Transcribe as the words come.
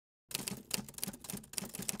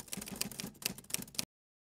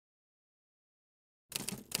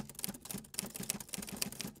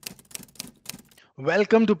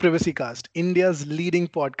Welcome to Privacy Cast, India's leading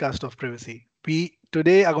podcast of privacy. We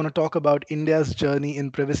today are going to talk about India's journey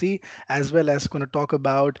in privacy, as well as going to talk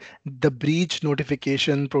about the breach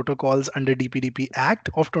notification protocols under DPDP Act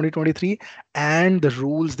of 2023 and the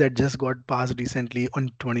rules that just got passed recently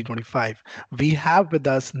on 2025. We have with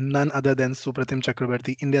us none other than Supratim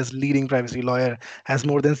Chakrabarti, India's leading privacy lawyer, has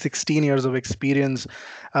more than 16 years of experience,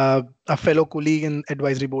 a fellow colleague in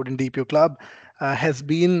advisory board in DPO Club, has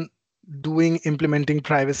been doing implementing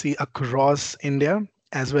privacy across India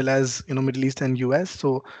as well as Middle East and US.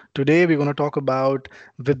 So today we're going to talk about,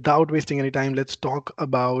 without wasting any time, let's talk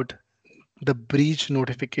about the breach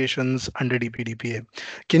notifications under DPDPA.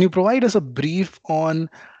 Can you provide us a brief on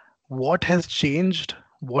what has changed,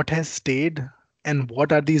 what has stayed, and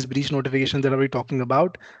what are these breach notifications that are we talking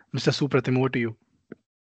about? Mr. Supratim, over to you.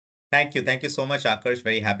 Thank you. Thank you so much, Akash.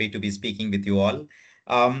 Very happy to be speaking with you all.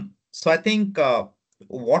 So I think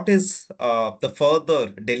what is the further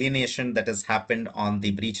delineation that has happened on the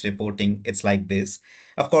breach reporting? It's like this.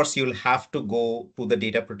 Of course, you'll have to go to the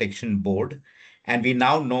Data Protection Board. And we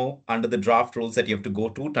now know under the draft rules that you have to go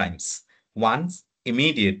two times, once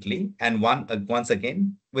immediately and once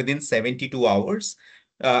again within 72 hours.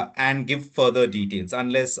 And give further details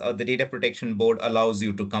unless the Data Protection Board allows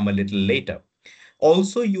you to come a little later.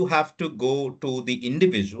 Also, you have to go to the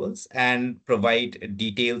individuals and provide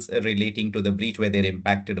details relating to the breach where they're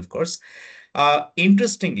impacted, of course.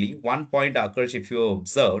 Interestingly, one point, Akash, if you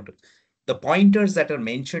observed, the pointers that are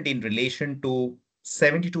mentioned in relation to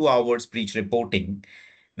 72 hours breach reporting,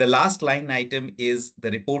 the last line item is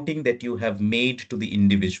the reporting that you have made to the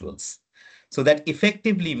individuals. So that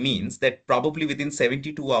effectively means that probably within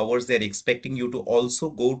 72 hours, they're expecting you to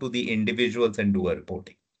also go to the individuals and do a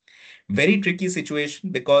reporting. Very tricky situation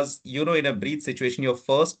because, in a breach situation, your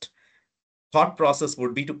first thought process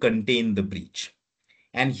would be to contain the breach.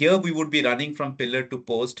 And here we would be running from pillar to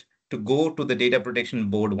post to go to the Data Protection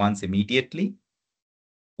Board once immediately,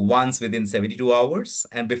 once within 72 hours,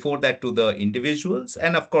 and before that to the individuals.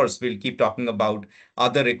 And of course, we'll keep talking about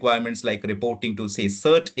other requirements like reporting to, say,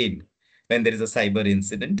 CERT-in when there is a cyber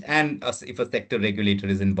incident, and if a sector regulator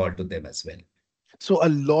is involved to them as well. So a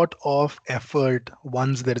lot of effort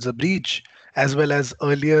once there is a breach, as well as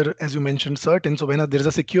earlier, as you mentioned, certain. So when there is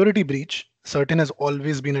a security breach, certain has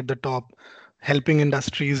always been at the top, helping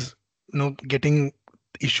industries, getting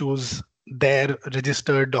issues there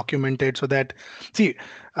registered, documented, so that see,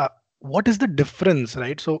 what is the difference,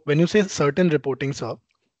 right? So when you say certain reporting, sir,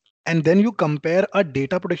 and then you compare a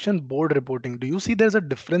data protection board reporting, do you see there's a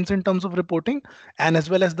difference in terms of reporting and as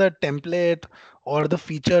well as the template or the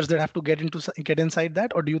features that have to get inside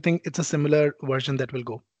that, or do you think it's a similar version that will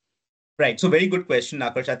go? Right. So very good question,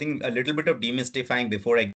 Akash. I think a little bit of demystifying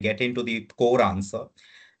before I get into the core answer.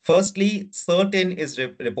 Firstly, certain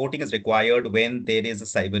reporting is required when there is a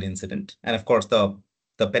cyber incident. And of course, the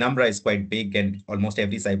penumbra is quite big and almost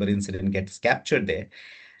every cyber incident gets captured there.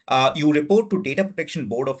 You report to Data Protection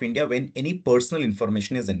Board of India when any personal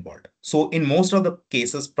information is involved. So in most of the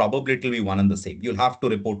cases, probably it will be one and the same. You'll have to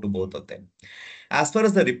report to both of them. As far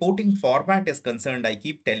as the reporting format is concerned, I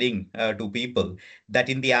keep telling to people that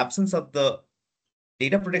in the absence of the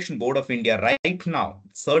Data Protection Board of India right now,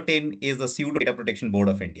 certain is the pseudo Data Protection Board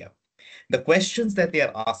of India. The questions that they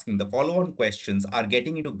are asking, the follow-on questions, are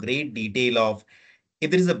getting into great detail of if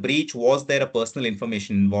there is a breach, was there a personal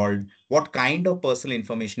information involved? What kind of personal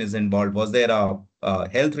information is involved? Was there a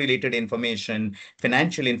health-related information,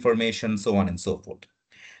 financial information, so on and so forth?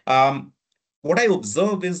 Um, what I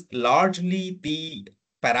observe is largely the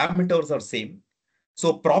parameters are same.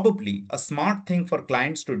 So probably a smart thing for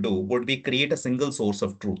clients to do would be create a single source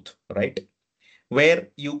of truth, right? Where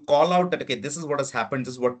you call out that, okay, this is what has happened,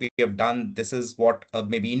 this is what we have done, this is what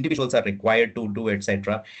maybe individuals are required to do,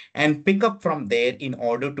 etc., and pick up from there in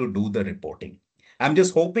order to do the reporting. I'm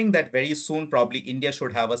just hoping that very soon, probably India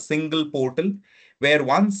should have a single portal where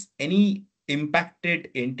once any impacted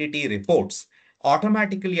entity reports,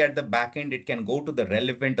 automatically at the back end, it can go to the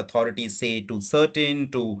relevant authorities, say to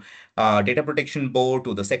certain, to Data Protection Board,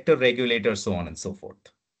 to the sector regulator, so on and so forth.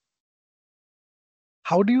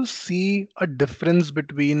 How do you see a difference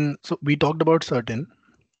between, so we talked about certain,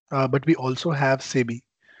 but we also have SEBI,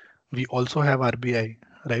 we also have RBI,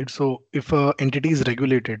 right? So if a entity is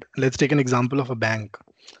regulated, let's take an example of a bank,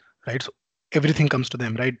 right? So everything comes to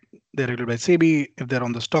them, right? They're regulated by SEBI. If they're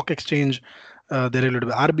on the stock exchange, they're regulated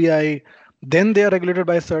by RBI. Then they are regulated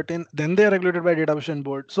by certain. Then they are regulated by Data Protection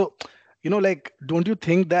Board. So, like, don't you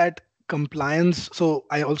think that compliance? So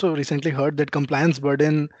I also recently heard that compliance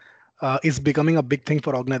burden is becoming a big thing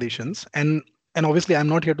for organizations, and obviously I'm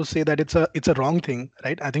not here to say that it's a wrong thing,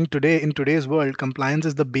 right? I think today in today's world, compliance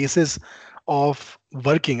is the basis of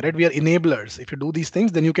working, right? We are enablers. If you do these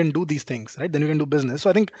things, then you can do these things, right? Then you can do business. So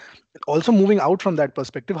I think also moving out from that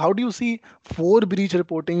perspective, how do you see four breach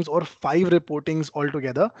reportings or five reportings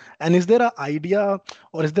altogether? And is there an idea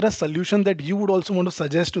or is there a solution that you would also want to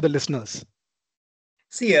suggest to the listeners?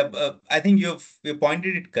 See, I think you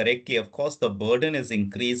pointed it correctly. Of course, the burden is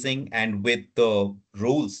increasing, and with the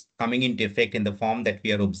rules coming into effect in the form that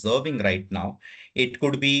we are observing right now, it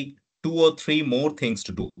could be two or three more things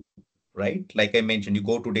to do. Right? Like I mentioned, you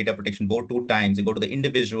go to data protection board two times, you go to the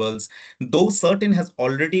individuals, though certain has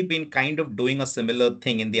already been kind of doing a similar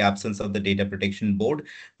thing in the absence of the data protection board.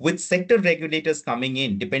 With sector regulators coming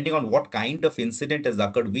in, depending on what kind of incident has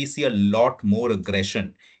occurred, we see a lot more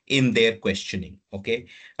aggression in their questioning. Okay.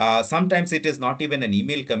 Sometimes it is not even an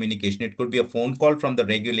email communication. It could be a phone call from the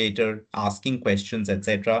regulator asking questions,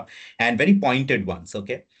 etc., and very pointed ones.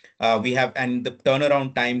 Okay. We have, and the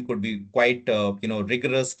turnaround time could be quite,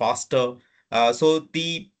 rigorous, faster. So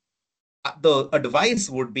the advice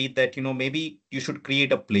would be that, maybe you should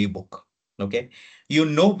create a playbook. Okay. You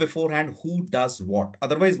know beforehand who does what.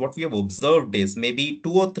 Otherwise, what we have observed is maybe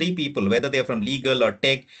two or three people, whether they're from legal or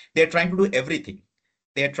tech, they're trying to do everything.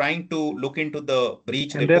 They're trying to look into the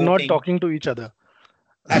breach And they're not reporting. talking to each other.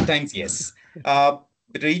 At times, yes. Uh,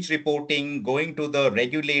 Breach reporting, going to the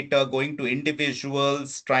regulator, going to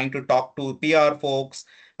individuals, trying to talk to PR folks,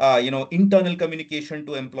 internal communication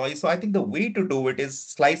to employees. So I think the way to do it is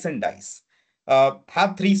slice and dice.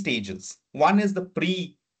 Have three stages. One is the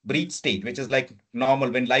pre-breach stage, which is like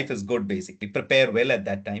normal when life is good, basically. Prepare well at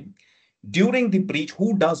that time. During the breach,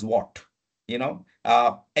 who does what?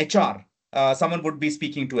 HR, someone would be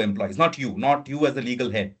speaking to employees, not you as the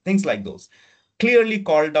legal head, things like those, clearly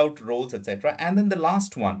called out roles, etc. And then the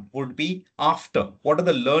last one would be after. What are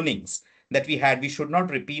the learnings that we had? We should not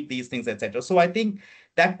repeat these things, etc. So I think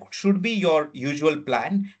that should be your usual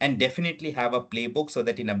plan, and definitely have a playbook so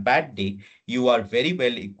that in a bad day, you are very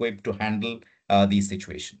well equipped to handle these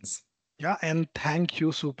situations. Yeah, and thank you,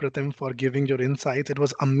 Supratim, for giving your insights. It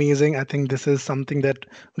was amazing. I think this is something that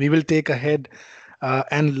we will take ahead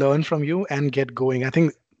and learn from you and get going. I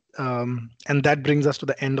think, and that brings us to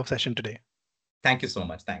the end of session today. Thank you so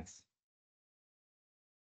much. Thanks.